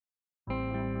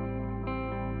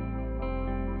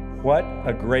What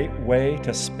a great way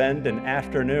to spend an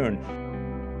afternoon.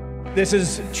 This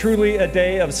is truly a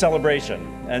day of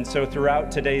celebration, and so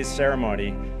throughout today's ceremony,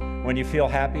 when you feel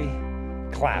happy,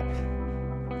 clap.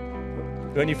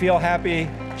 When you feel happy,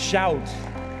 shout.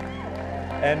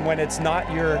 And when it's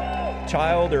not your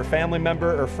child or family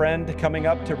member or friend coming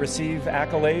up to receive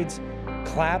accolades,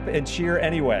 clap and cheer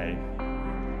anyway.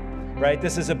 Right?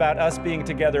 This is about us being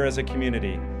together as a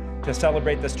community to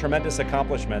celebrate this tremendous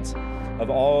accomplishments of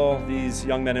all these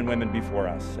young men and women before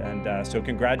us. And so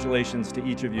congratulations to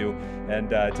each of you.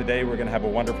 And today we're going to have a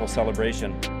wonderful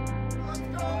celebration.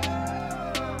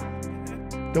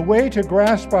 The way to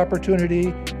grasp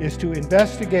opportunity is to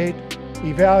investigate,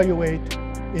 evaluate,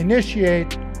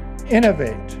 initiate,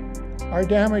 innovate. Our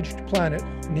damaged planet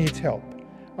needs help.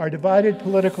 Our divided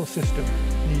political system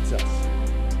needs us.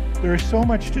 There is so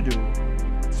much to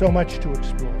do, so much to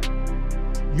explore.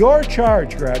 Your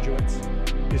charge, graduates,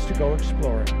 is to go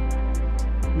exploring.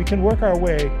 We can work our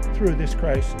way through this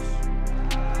crisis.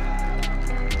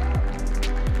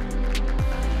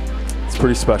 It's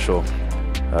pretty special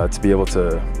to be able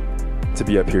to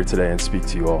be up here today and speak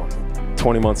to you all.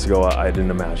 20 months ago, I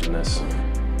didn't imagine this.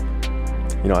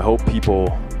 You know, I hope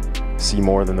people see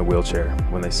more than the wheelchair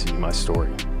when they see my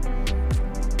story.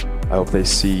 I hope they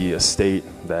see a state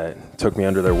that took me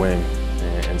under their wing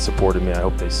and supported me. I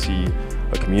hope they see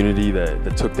a community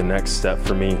that took the next step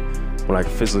for me when I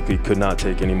physically could not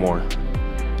take anymore.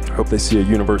 I hope they see a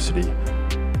university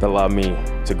that allowed me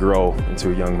to grow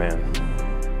into a young man.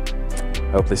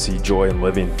 I hope they see joy in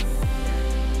living,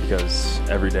 because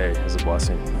every day is a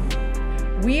blessing.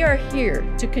 We are here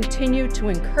to continue to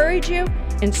encourage you,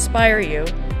 inspire you,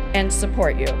 and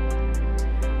support you.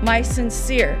 My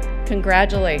sincere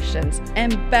congratulations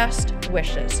and best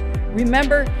wishes.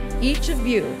 Remember, each of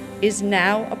you is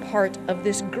now a part of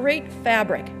this great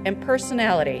fabric and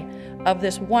personality of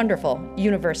this wonderful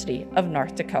University of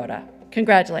North Dakota.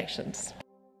 Congratulations.